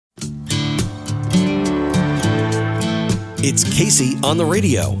It's Casey on the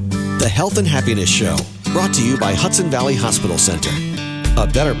Radio, the Health and Happiness Show, brought to you by Hudson Valley Hospital Center. A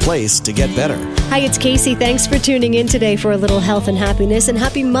better place to get better. Hi, it's Casey. Thanks for tuning in today for a little health and happiness, and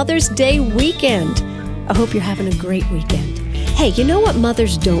happy Mother's Day weekend. I hope you're having a great weekend. Hey, you know what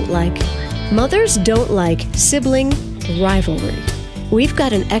mothers don't like? Mothers don't like sibling rivalry. We've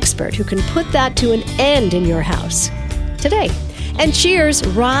got an expert who can put that to an end in your house today. And cheers,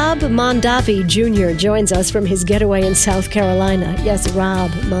 Rob Mondavi Jr. joins us from his getaway in South Carolina. Yes, Rob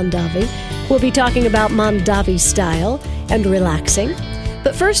Mondavi. We'll be talking about Mondavi style and relaxing.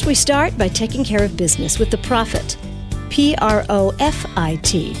 But first, we start by taking care of business with the Profit, Profit,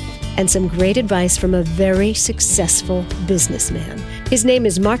 and some great advice from a very successful businessman. His name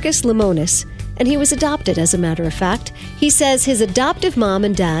is Marcus Lemonis, and he was adopted, as a matter of fact. He says his adoptive mom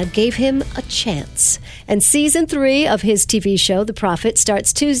and dad gave him a chance. And Season 3 of his TV show, The Profit,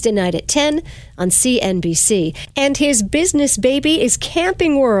 starts Tuesday night at 10 on CNBC. And his business baby is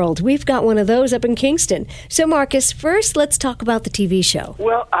Camping World. We've got one of those up in Kingston. So, Marcus, first, let's talk about the TV show.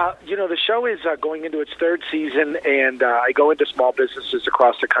 Well, the show is going into its third season, and I go into small businesses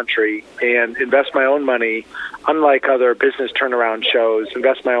across the country and invest my own money, unlike other business turnaround shows,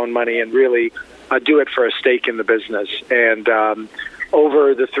 invest my own money and really do it for a stake in the business. And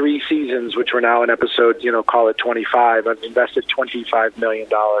over the 3 seasons, which we're now in episode, call it 25, I've invested $25 million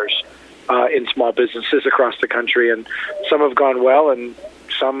in small businesses across the country. And some have gone well and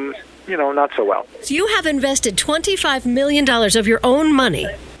some, not so well. So you have invested $25 million of your own money.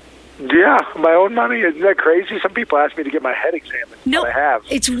 Yeah, my own money. Isn't that crazy? Some people ask me to get my head examined. No, I have.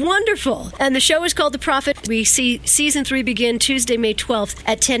 It's wonderful. And the show is called The Profit. We see Season 3 begin Tuesday, May 12th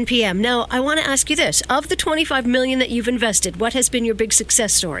at 10 p.m. Now, I want to ask you this. Of the $25 million that you've invested, what has been your big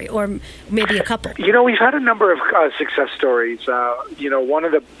success story? Or maybe a couple? We've had a number of success stories. One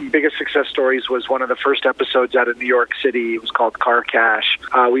of the biggest success stories was one of the first episodes out of New York City. It was called Car Cash.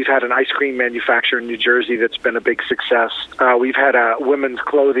 We've had an ice cream manufacturer in New Jersey that's been a big success. We've had a women's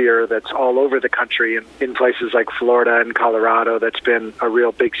clothier that's all over the country and in places like Florida and Colorado that's been a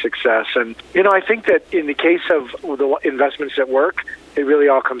real big success. And, I think that in the case of the investments that work, it really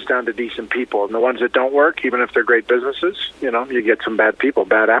all comes down to decent people. And the ones that don't work, even if they're great businesses, you get some bad people,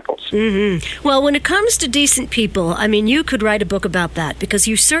 bad apples. Mm-hmm. Well, when it comes to decent people, you could write a book about that because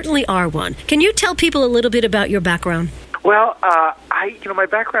you certainly are one. Can you tell people a little bit about your background? Well, my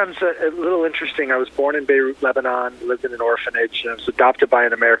background's a little interesting. I was born in Beirut, Lebanon, lived in an orphanage, and I was adopted by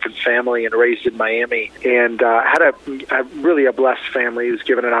an American family and raised in Miami, and had a blessed family. Who was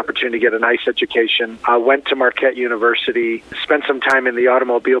given an opportunity to get a nice education. Went to Marquette University, spent some time in the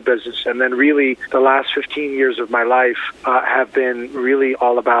automobile business, and then really the last 15 years of my life have been really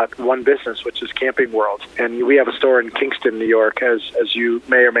all about one business, which is Camping World. And we have a store in Kingston, New York, as you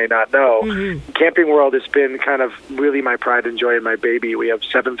may or may not know. Mm-hmm. Camping World has been kind of really my pride and joy and my baby. We have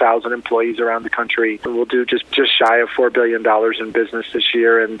 7,000 employees around the country, and we'll do just shy of $4 billion in business this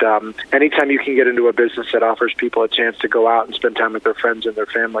year. And anytime you can get into a business that offers people a chance to go out and spend time with their friends and their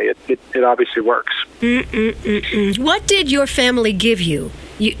family, it obviously works. What did your family give you,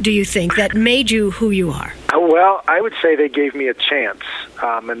 do you think, that made you who you are? Well, I would say they gave me a chance,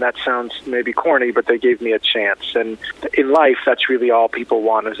 and that sounds maybe corny, but they gave me a chance. And in life, that's really all people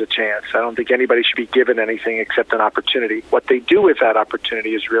want is a chance. I don't think anybody should be given anything except an opportunity. What they do with that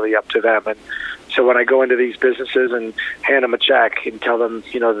opportunity is really up to them. And so when I go into these businesses and hand them a check and tell them,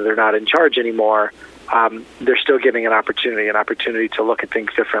 that they're not in charge anymore, they're still getting an opportunity to look at things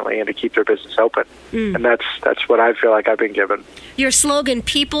differently and to keep their business open. And that's what I feel like I've been given. Your slogan,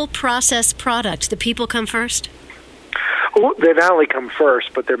 people, process, product. The people come first? Well, they not only come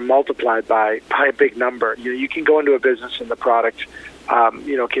first, but they're multiplied by a big number. You can go into a business and the product,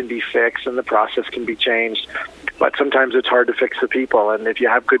 can be fixed and the process can be changed. But sometimes it's hard to fix the people. And if you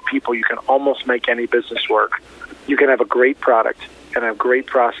have good people, you can almost make any business work. You can have a great product and a great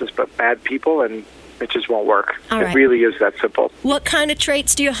process, but bad people, and it just won't work. It really is that simple. What kind of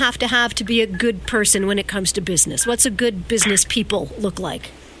traits do you have to be a good person when it comes to business? What's a good business people look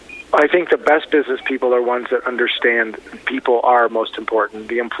like? I think the best business people are ones that understand people are most important.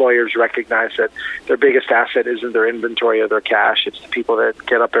 The employers recognize that their biggest asset isn't their inventory or their cash. It's the people that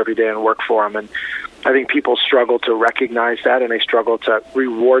get up every day and work for them. And I think people struggle to recognize that, and they struggle to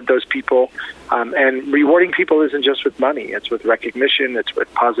reward those people. And rewarding people isn't just with money. It's with recognition. It's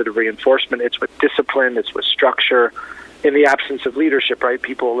with positive reinforcement. It's with discipline. It's with structure. In the absence of leadership, right?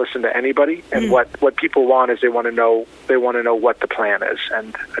 People listen to anybody, and what people want is they want to know what the plan is.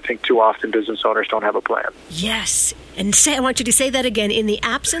 And I think too often business owners don't have a plan. Yes, and I want you to say that again. In the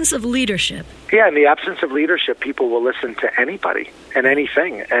absence of leadership, Yeah, in the absence of leadership, people will listen to anybody and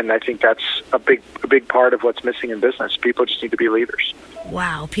anything, and I think that's a big part of what's missing in business. People just need to be leaders.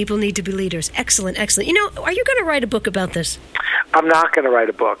 Wow, people need to be leaders. Excellent, excellent. Are you going to write a book about this? I'm not going to write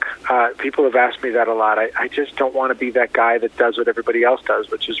a book. People have asked me that a lot. I just don't want to be that guy that does what everybody else does,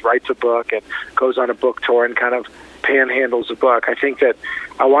 which is writes a book and goes on a book tour and kind of panhandles a book. I think that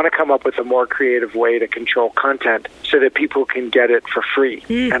I want to come up with a more creative way to control content so that people can get it for free.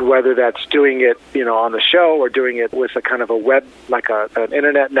 And whether that's doing it, on the show or doing it with a kind of a web, like an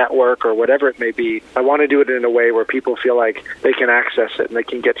internet network or whatever it may be, I want to do it in a way where people feel like they can access it and they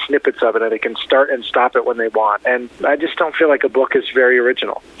can get snippets of it and they can start and stop it when they want. And I just don't feel like a book is very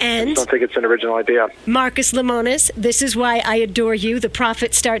original. And I don't think it's an original idea. Marcus Lemonis, this is why I adore you. The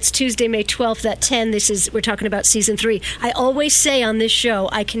Prophet starts Tuesday, May 12th at 10. We're talking about season 3. I always say on this show,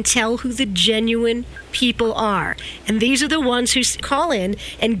 I can tell who the genuine people are. And these are the ones who call in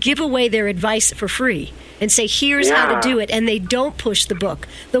and give away their advice for free and say, here's how to do it. And they don't push the book.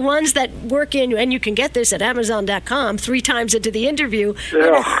 The ones that work in, and you can get this at Amazon.com 3 times into the interview,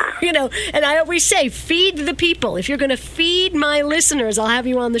 and I always say, feed the people. If you're going to feed my listeners, I'll have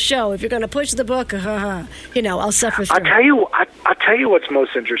you on the show. If you're going to push the book, I'll suffer through. I'll tell you what's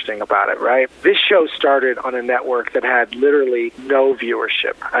most interesting about it, right? This show started on a network that had literally no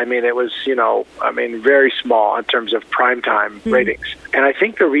viewership. I mean, it was, very small in terms of primetime ratings. And I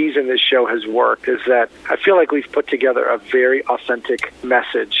think the reason this show has worked is that I feel like we've put together a very authentic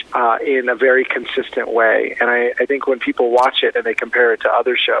message in a very consistent way. And I think when people watch it and they compare it to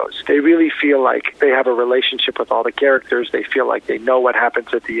other shows, they really feel like they have a relationship with all the characters. They feel like they know what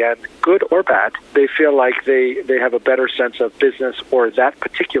happens at the end, good or bad. They feel like they have a better sense of business or that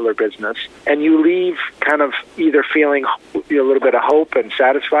particular business. And you leave kind of either feeling a little bit of hope and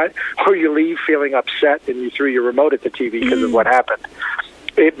satisfied, or you leave feeling upset and you threw your remote at the TV because of what happened.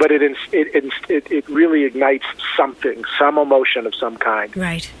 But it really ignites something, some emotion of some kind.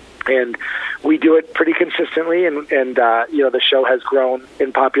 Right. And we do it pretty consistently, and the show has grown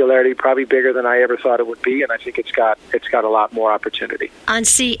in popularity, probably bigger than I ever thought it would be, and I think it's got a lot more opportunity. On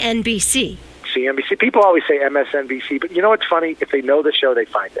CNBC. CNBC. People always say MSNBC, but you know what's funny? If they know the show, they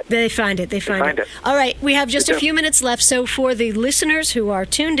find it. They find it. All right, we have just a few minutes left, so for the listeners who are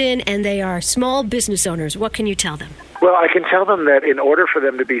tuned in and they are small business owners, what can you tell them? Well, I can tell them that in order for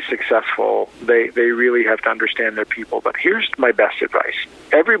them to be successful, they really have to understand their people. But here's my best advice.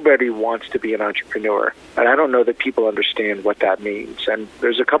 Everybody wants to be an entrepreneur, and I don't know that people understand what that means. And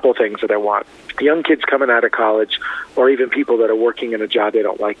there's a couple of things that I want. Young kids coming out of college, or even people that are working in a job they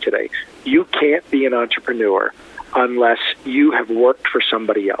don't like today, you can't be an entrepreneur unless you have worked for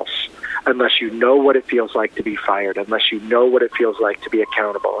somebody else, unless you know what it feels like to be fired, unless you know what it feels like to be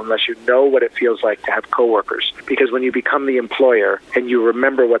accountable, unless you know what it feels like to have coworkers. Because when you become the employer and you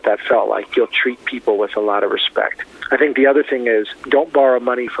remember what that felt like, you'll treat people with a lot of respect. I think the other thing is, don't borrow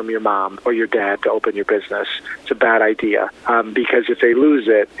money from your mom or your dad to open your business. It's a bad idea, because if they lose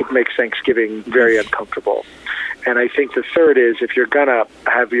it, it makes Thanksgiving very uncomfortable. And I think the third is, if you're going to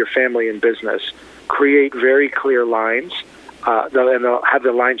have your family in business, create very clear lines, and they'll have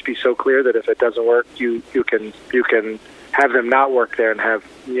the lines be so clear that if it doesn't work, you can have them not work there and have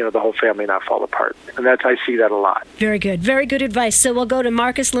the whole family not fall apart. And I see that a lot. Very good advice. So we'll go to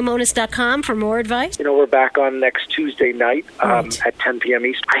marcuslemonis.com for more advice. We're back on next Tuesday night at 10 p.m.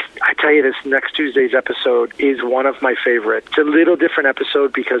 East. I tell you, this next Tuesday's episode is one of my favorites. It's a little different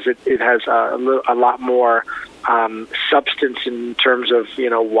episode because it has a lot more substance in terms of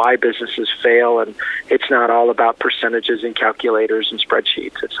why businesses fail, and it's not all about percentages and calculators and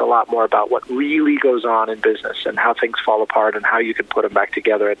spreadsheets. It's a lot more about what really goes on in business and how things fall apart and how you can put them back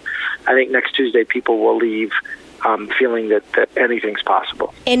together. And I think next Tuesday people will leave feeling that anything's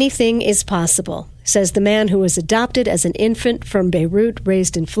possible. Anything is possible, says the man who was adopted as an infant from Beirut,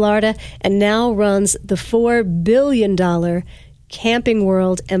 raised in Florida, and now runs the $4 billion Camping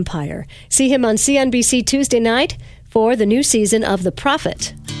World empire. See him on CNBC Tuesday night for the new season of The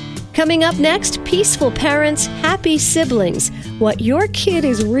Prophet. Coming up next, peaceful parents, happy siblings. What your kid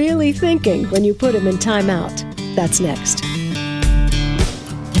is really thinking when you put him in timeout. That's next.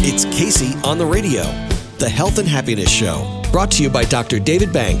 It's Casey on the Radio, the Health and Happiness Show. Brought to you by Dr.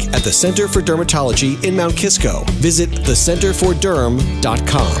 David Bank at the Center for Dermatology in Mount Kisco. Visit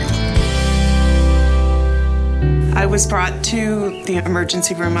thecenterforderm.com. I was brought to the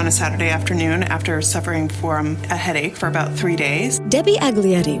emergency room on a Saturday afternoon after suffering from a headache for about 3 days. Debbie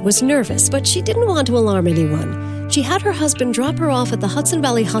Aglietti was nervous, but she didn't want to alarm anyone. She had her husband drop her off at the Hudson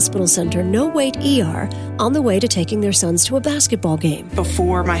Valley Hospital Center no-wait ER on the way to taking their sons to a basketball game.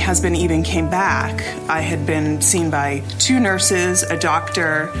 Before my husband even came back, I had been seen by 2 nurses, a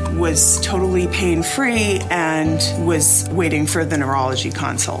doctor, was totally pain-free, and was waiting for the neurology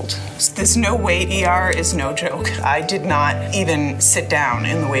consult. This no-wait ER is no joke. I did not even sit down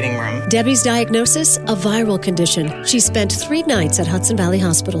in the waiting room. Debbie's diagnosis, a viral condition. She spent 3 nights at Hudson Valley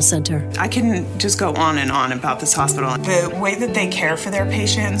Hospital Center. I can just go on and on about this hospital. The way that they care for their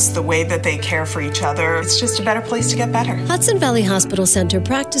patients, the way that they care for each other, it's just a better place to get better. Hudson Valley Hospital Center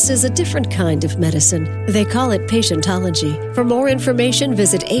practices a different kind of medicine. They call it patientology. For more information,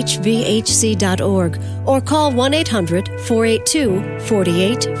 visit hvhc.org or call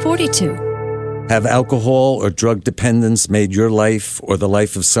 1-800-482-4842. Have alcohol or drug dependence made your life or the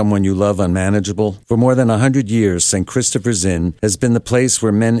life of someone you love unmanageable? For more than 100 years, St. Christopher's Inn has been the place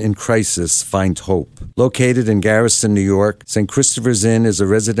where men in crisis find hope. Located in Garrison, New York, St. Christopher's Inn is a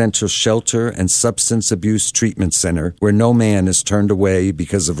residential shelter and substance abuse treatment center where no man is turned away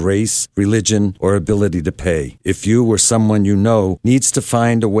because of race, religion, or ability to pay. If you or someone you know needs to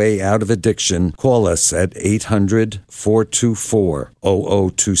find a way out of addiction, call us at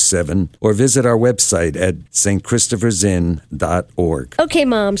 800-424-0027 or visit our website at stchristophersinn.org. Okay,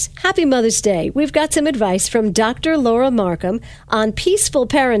 moms, happy Mother's Day. We've got some advice from Dr. Laura Markham on peaceful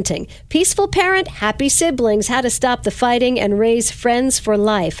parenting. Peaceful parent, happy siblings, how to stop the fighting and raise friends for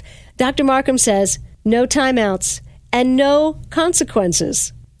life. Dr. Markham says, no timeouts and no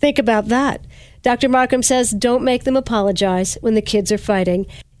consequences. Think about that. Dr. Markham says, don't make them apologize when the kids are fighting.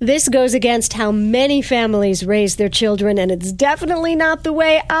 This goes against how many families raise their children, and it's definitely not the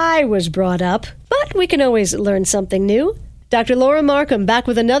way I was brought up. But we can always learn something new. Dr. Laura Markham back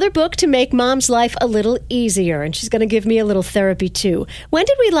with another book to make mom's life a little easier, and she's going to give me a little therapy too. When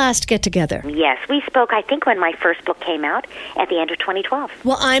did we last get together? Yes, we spoke, I think, when my first book came out at the end of 2012.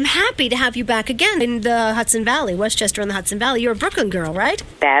 Well, I'm happy to have you back again in the Hudson Valley, Westchester on the Hudson Valley. You're a Brooklyn girl, right?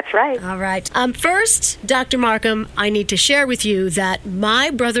 That's right. All right. First, Dr. Markham, I need to share with you that my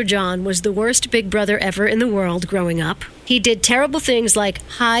brother John was the worst big brother ever in the world growing up. He did terrible things like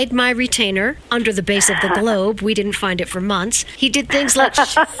hide my retainer under the base of the globe. We didn't find it for months. He did things like,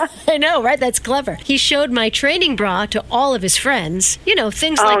 I know, right? That's clever. He showed my training bra to all of his friends. You know,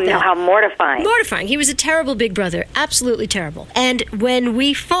 things like that. Oh, no, how mortifying. Mortifying. He was a terrible big brother. Absolutely terrible. And when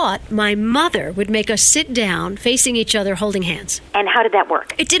we fought, my mother would make us sit down facing each other holding hands. And how did that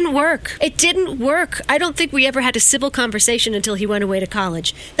work? It didn't work. It didn't work. I don't think we ever had a civil conversation until he went away to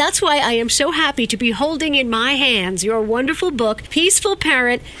college. That's why I am so happy to be holding in my hands your wonderful book, Peaceful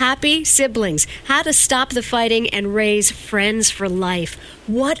Parent, Happy Siblings, How to Stop the Fighting and Raise Friends for Life.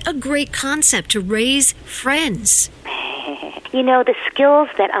 What a great concept to raise friends. You know, the skills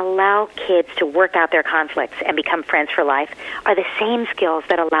that allow kids to work out their conflicts and become friends for life are the same skills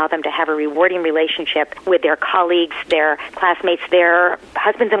that allow them to have a rewarding relationship with their colleagues, their classmates, their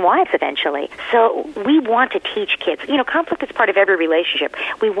husbands and wives eventually. So we want to teach kids. You know, conflict is part of every relationship.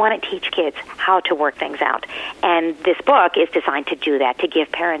 We want to teach kids how to work things out. And this book is designed to do that, to give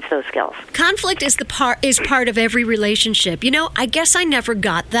parents those skills. Conflict is part of every relationship. You know, I guess I never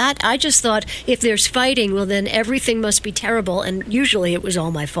got that. I just thought if there's fighting, well, then everything must be terrible. And usually it was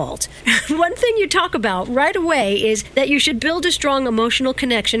all my fault. One thing you talk about right away is that you should build a strong emotional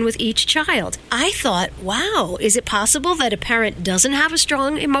connection with each child. I thought, wow, is it possible that a parent doesn't have a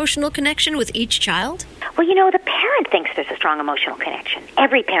strong emotional connection with each child? Well, you know, the parent thinks there's a strong emotional connection.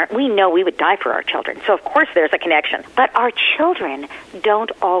 Every parent, we know we would die for our children, so of course there's a connection. But our children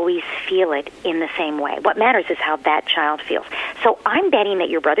don't always feel it in the same way. What matters is how that child feels. So I'm betting that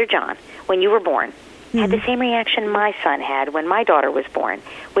your brother John, when you were born, had the same reaction my son had when my daughter was born,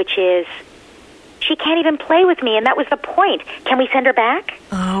 which is, she can't even play with me, and that was the point. Can we send her back?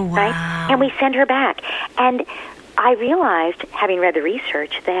 Oh, wow. Right? Can we send her back? And I realized, having read the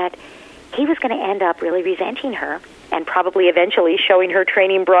research, that he was going to end up really resenting her and probably eventually showing her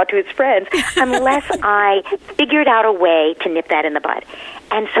training bra to his friends unless I figured out a way to nip that in the bud.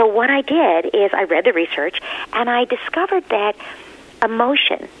 And so what I did is I read the research, and I discovered that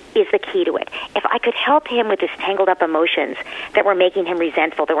emotion is the key to it. If I could help him with his tangled up emotions that were making him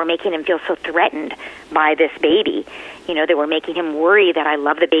resentful, that were making him feel so threatened by this baby, you know, that were making him worry that I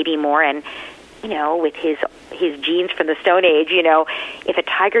love the baby more, and, you know, with his genes from the Stone Age, you know, if a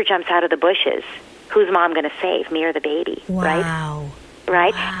tiger jumps out of the bushes, who's mom going to save, me or the baby, right?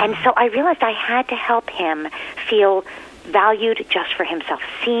 Right? Wow. And so I realized I had to help him feel valued just for himself,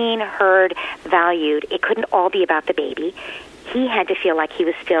 seen, heard, valued. It couldn't all be about the baby. he had to feel like he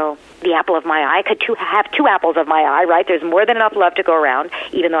was still the apple of my eye. I could have two apples of my eye, right? There's more than enough love to go around,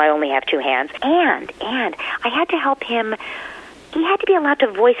 even though I only have two hands. And I had to help him. He had to be allowed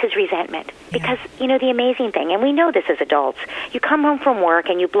to voice his resentment because, the amazing thing, and we know this as adults, you come home from work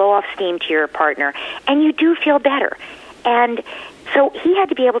and you blow off steam to your partner and you do feel better. And so he had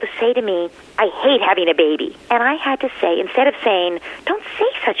to be able to say to me, I hate having a baby. And I had to say, instead of saying, don't say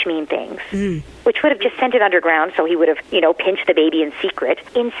such mean things, which would have just sent it underground so he would have, pinched the baby in secret.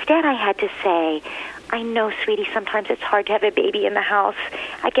 Instead, I had to say, I know, sweetie, sometimes it's hard to have a baby in the house.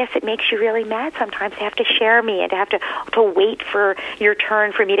 I guess it makes you really mad sometimes to have to share me and to have to wait for your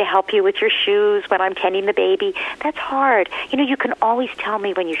turn for me to help you with your shoes when I'm tending the baby. That's hard. You can always tell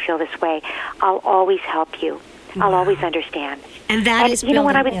me when you feel this way. I'll always help you. I'll always understand. And that is building,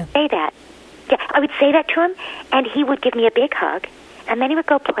 when I would say that, I would say that to him, and he would give me a big hug, and then he would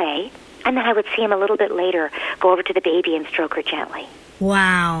go play, and then I would see him a little bit later go over to the baby and stroke her gently.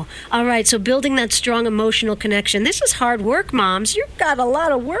 Wow. All right, so building that strong emotional connection. This is hard work, moms. You've got a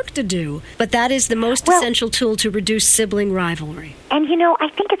lot of work to do. But that is the most essential tool to reduce sibling rivalry. And, I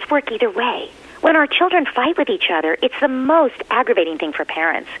think it's work either way. When our children fight with each other, it's the most aggravating thing for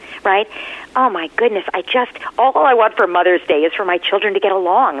parents, right? Oh, my goodness, all I want for Mother's Day is for my children to get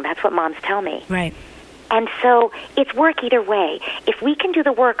along. That's what moms tell me. Right. And so it's work either way. If we can do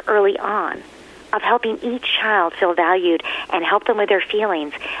the work early on of helping each child feel valued and help them with their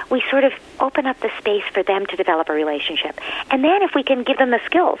feelings, we sort of open up the space for them to develop a relationship. And then if we can give them the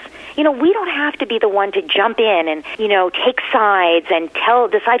skills, we don't have to be the one to jump in and, take sides and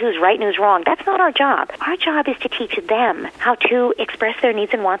decide who's right and who's wrong. That's not our job. Our job is to teach them how to express their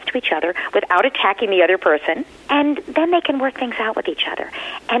needs and wants to each other without attacking the other person, and then they can work things out with each other.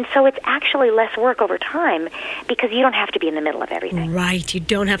 And so it's actually less work over time because you don't have to be in the middle of everything. Right, you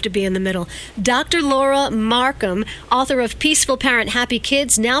don't have to be in the middle. Dr. Laura Markham, author of Peaceful Parent, Happy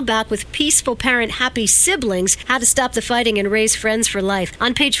Kids, now back with Peaceful Parent, Happy Siblings, How to Stop the Fighting and Raise Friends for Life.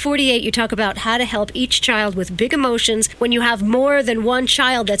 On page 48, you talk about how to help each child with big emotions when you have more than one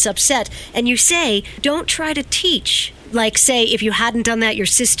child that's upset. And you say, don't try to teach. Like, say, if you hadn't done that to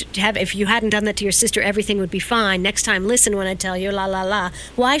your sister, everything would be fine. Next time, listen when I tell you, la, la, la.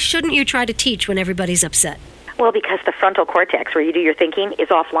 Why shouldn't you try to teach when everybody's upset? Well, because the frontal cortex, where you do your thinking, is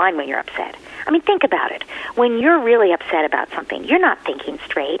offline when you're upset. I mean, think about it. When you're really upset about something, you're not thinking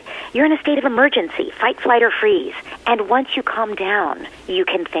straight. You're in a state of emergency, fight, flight, or freeze. And once you calm down, you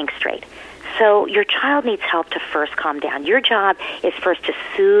can think straight. So your child needs help to first calm down. Your job is first to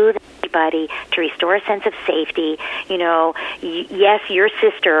soothe everybody, to restore a sense of safety. Yes, your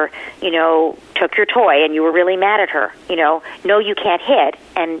sister, took your toy and you were really mad at her. No, you can't hit.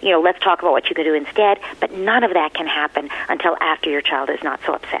 And, let's talk about what you can do instead. But none of that can happen until after your child is not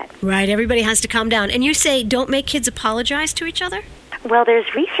so upset. Right. Everybody has to calm down. And you say, don't make kids apologize to each other? Well,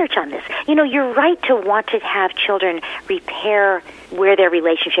 there's research on this. You're right to want to have children repair where their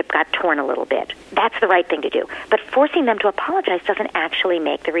relationship got torn a little bit. That's the right thing to do. But forcing them to apologize doesn't actually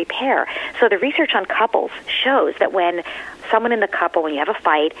make the repair. So the research on couples shows that when someone in the couple, when you have a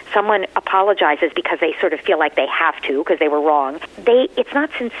fight, someone apologizes because they sort of feel like they have to because they were wrong, it's not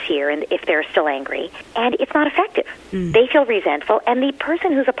sincere if they're still angry, and it's not effective. They feel resentful, and the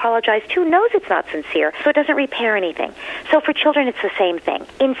person who's apologized to knows it's not sincere, so it doesn't repair anything. So for children, it's the same thing.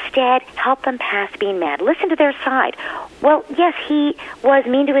 Instead, help them past being mad. Listen to their side. Well, yes, he was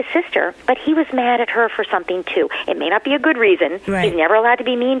mean to his sister, but he was mad at her for something too. It may not be a good reason. Right. He's never allowed to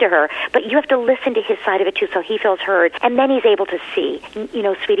be mean to her, but you have to listen to his side of it too so he feels heard, and then he's able to see,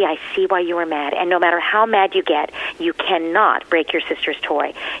 sweetie, I see why you were mad, and no matter how mad you get, you cannot break your sister's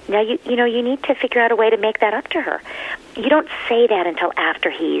toy. Now, you need to figure out a way to make that up to her. You don't say that until after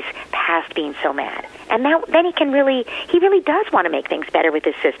he's past being so mad. And then he really does want to make things better with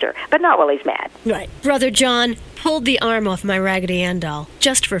his sister, but not while he's mad. Right. Brother John pulled the arm off my Raggedy Ann doll,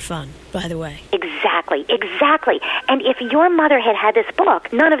 just for fun, by the way. Exactly. And if your mother had had this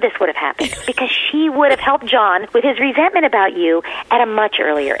book, none of this would have happened because she would have helped John with his resentment about you at a much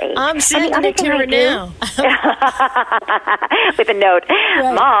earlier age. I'm sending it to her now. With a note,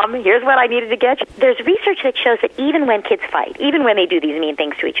 right. Mom, here's what I needed to get you. There's research that shows that even when kids fight, even when they do these mean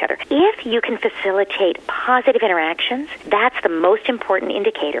things to each other, if you can facilitate positive interactions, that's the most important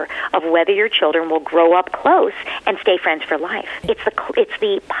indicator of whether your children will grow up close and stay friends for life. It's the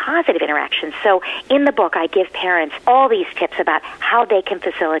positive interactions. So in the book, I give parents all these tips about how they can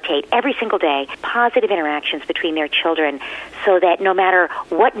facilitate every single day positive interactions between their children so that no matter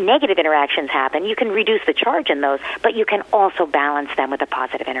what negative interactions happen, you can reduce the charge in those, but you can also balance them with the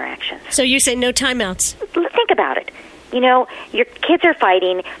positive interactions. So you say no timeouts. Think about it. your kids are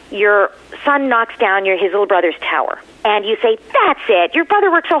fighting, your son knocks down his little brother's tower, and you say, that's it, your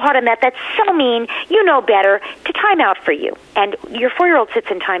brother worked so hard on that's so mean, you know better, to time out for you. And your 4-year-old sits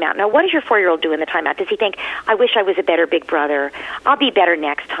in timeout. Now, what does your 4-year-old do in the timeout? Does he think, I wish I was a better big brother, I'll be better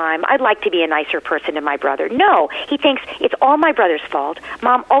next time, I'd like to be a nicer person to my brother? No, he thinks, it's all my brother's fault,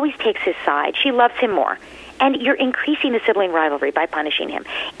 Mom always takes his side, she loves him more. And you're increasing the sibling rivalry by punishing him.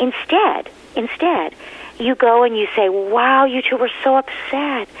 Instead, you go and you say, wow, you two were so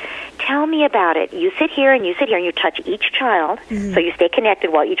upset. Tell me about it. You sit here and you touch each child, so you stay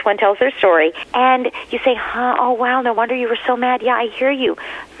connected while each one tells their story, and you say, oh, wow, no wonder you were so mad. Yeah, I hear you.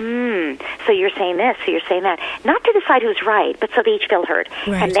 So you're saying this, so you're saying that. Not to decide who's right, but so they each feel heard.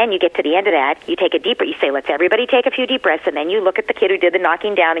 Right. And then you get to the end of that, you take a deep breath, you say, let's everybody take a few deep breaths, and then you look at the kid who did the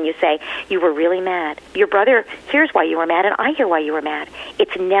knocking down and you say, you were really mad. Your brother hears why you were mad, and I hear why you were mad.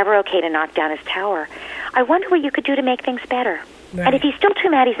 It's never okay to knock down his tower. I wonder what you could do to make things better. Right. And if he's still too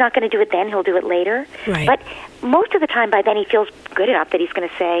mad, he's not going to do it then. He'll do it later. Right. But most of the time, by then, he feels good enough that he's going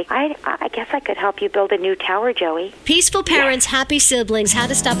to say, I guess I could help you build a new tower, Joey. Peaceful parents, happy siblings, how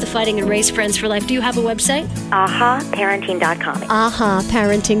to stop the fighting and raise friends for life. Do you have a website? AhaParenting.com.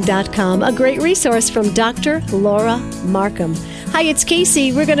 AhaParenting.com. A great resource from Dr. Laura Markham. Hi, it's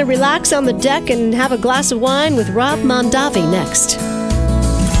Casey. We're going to relax on the deck and have a glass of wine with Rob Mondavi next.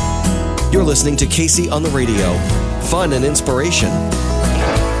 You're listening to Casey on the Radio. Fun and inspiration.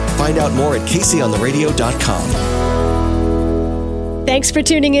 Find out more at CaseyOnTheRadio.com. Thanks for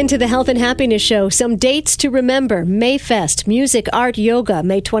tuning in to the Health and Happiness Show. Some dates to remember. Mayfest, Music, Art, Yoga,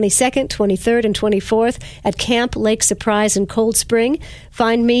 May 22nd, 23rd, and 24th at Camp Lake Surprise in Cold Spring.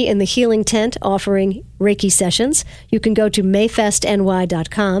 Find me in the Healing Tent offering Reiki sessions. You can go to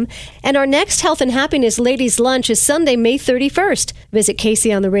mayfestny.com. And our next Health and Happiness Ladies Lunch is Sunday, May 31st. Visit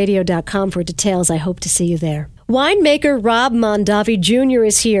CaseyOnTheRadio.com for details. I hope to see you there. Winemaker Rob Mondavi Jr.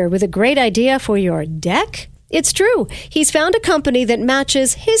 is here with a great idea for your deck. It's true. He's found a company that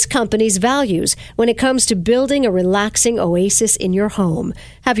matches his company's values when it comes to building a relaxing oasis in your home.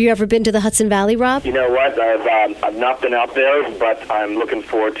 Have you ever been to the Hudson Valley, Rob? You know what? I've not been out there, but I'm looking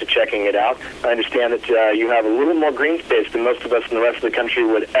forward to checking it out. I understand that you have a little more green space than most of us in the rest of the country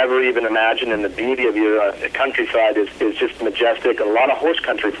would ever even imagine, and the beauty of your countryside is just majestic, and a lot of horse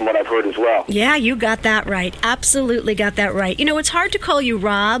country from what I've heard as well. Yeah, you got that right. Absolutely got that right. You know, it's hard to call you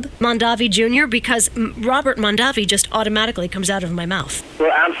Rob Mondavi Jr. because Robert Mondavi just automatically comes out of my mouth.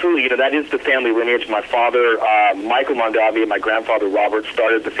 Well, absolutely. You know, that is the family lineage. My father, Michael Mondavi, and my grandfather, Robert,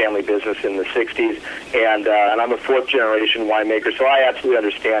 started the family business in the 60s, and I'm a fourth-generation winemaker, so I absolutely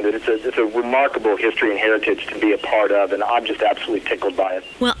understand it. It's a remarkable history and heritage to be a part of, and I'm just absolutely tickled by it.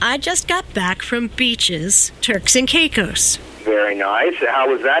 Well, I just got back from Beaches, Turks and Caicos. Very nice.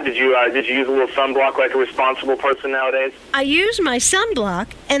 How was that? Did you use a little sunblock like a responsible person nowadays? I use my sunblock,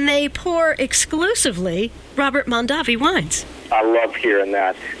 and they pour exclusively Robert Mondavi wines. I love hearing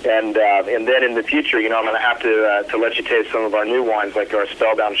that. And then in the future, you know, I'm going to have to let you taste some of our new wines, like our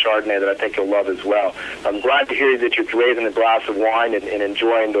Spellbound Chardonnay that I think you'll love as well. I'm glad to hear that you're raising a glass of wine and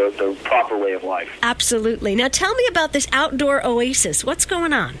enjoying the proper way of life. Absolutely. Now tell me about this outdoor oasis. What's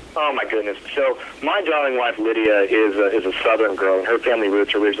going on? Oh, my goodness. So my darling wife, Lydia, is a Southern girl, and her family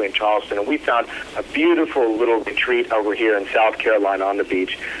roots are originally in Charleston, and we found a beautiful little retreat over here in South Carolina on the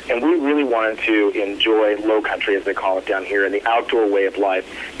beach, and we really wanted to enjoy low country, as they call it down here, in the outdoor way of life.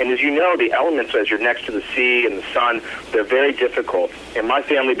 And as you know, the elements, as you're next to the sea and the sun, they're very difficult. And my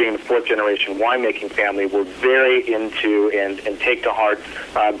family, being the fourth-generation winemaking family, we're very into and take to heart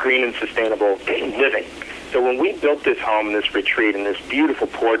green and sustainable living. So when we built this home, this retreat, and this beautiful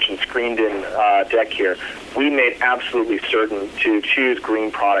porch and screened-in deck here, we made absolutely certain to choose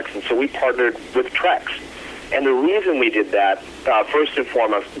green products. And so we partnered with Trex. And the reason we did that, first and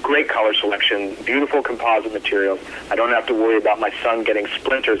foremost, great color selection, beautiful composite materials. I don't have to worry about my son getting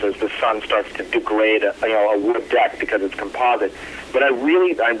splinters as the sun starts to degrade a wood deck because it's composite. But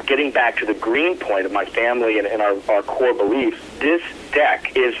I'm getting back to the green point of my family and our core beliefs. This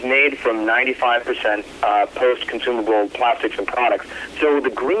deck is made from 95% post-consumable plastics and products. So the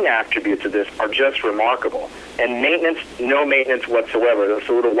green attributes of this are just remarkable. And maintenance, no maintenance whatsoever. It's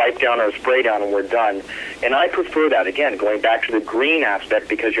a little wipe down or a spray down and we're done. And I prefer that, again, going back to the green aspect,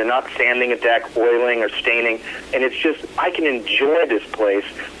 because you're not sanding a deck, oiling or staining. And it's just, I can enjoy this place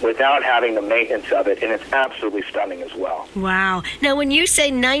without having the maintenance of it. And it's absolutely stunning as well. Wow. Now, when you say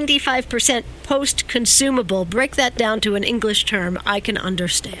 95% post-consumable, break that down to an English term I can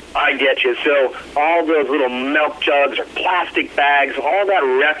understand. I get you. So all those little milk jugs or plastic bags, all that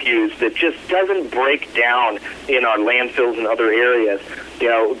refuse that just doesn't break down in our landfills and other areas, you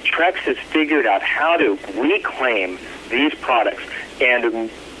know, Trex has figured out how to reclaim these products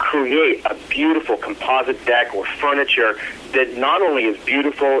and create a beautiful composite deck or furniture that not only is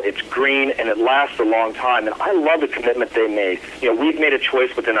beautiful, it's green, and it lasts a long time. And I love the commitment they made. We've made a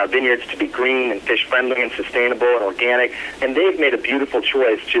choice within our vineyards to be green and fish-friendly and sustainable and organic, and they've made a beautiful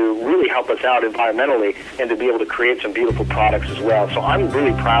choice to really help us out environmentally and to be able to create some beautiful products as well. So I'm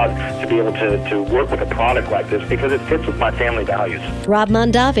really proud to be able to work with a product like this because it fits with my family values. Rob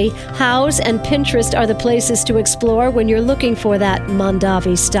Mondavi, Houzz and Pinterest are the places to explore when you're looking for that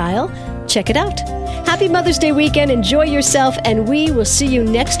Mondavi style. Check it out. Happy Mother's Day weekend. Enjoy yourself, and we will see you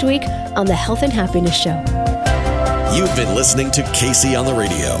next week on the Health and Happiness Show. You've been listening to Casey on the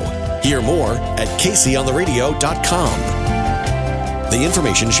Radio. Hear more at CaseyOnTheRadio.com. The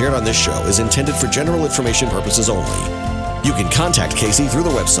information shared on this show is intended for general information purposes only. You can contact Casey through the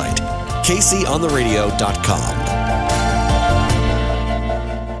website, CaseyOnTheRadio.com.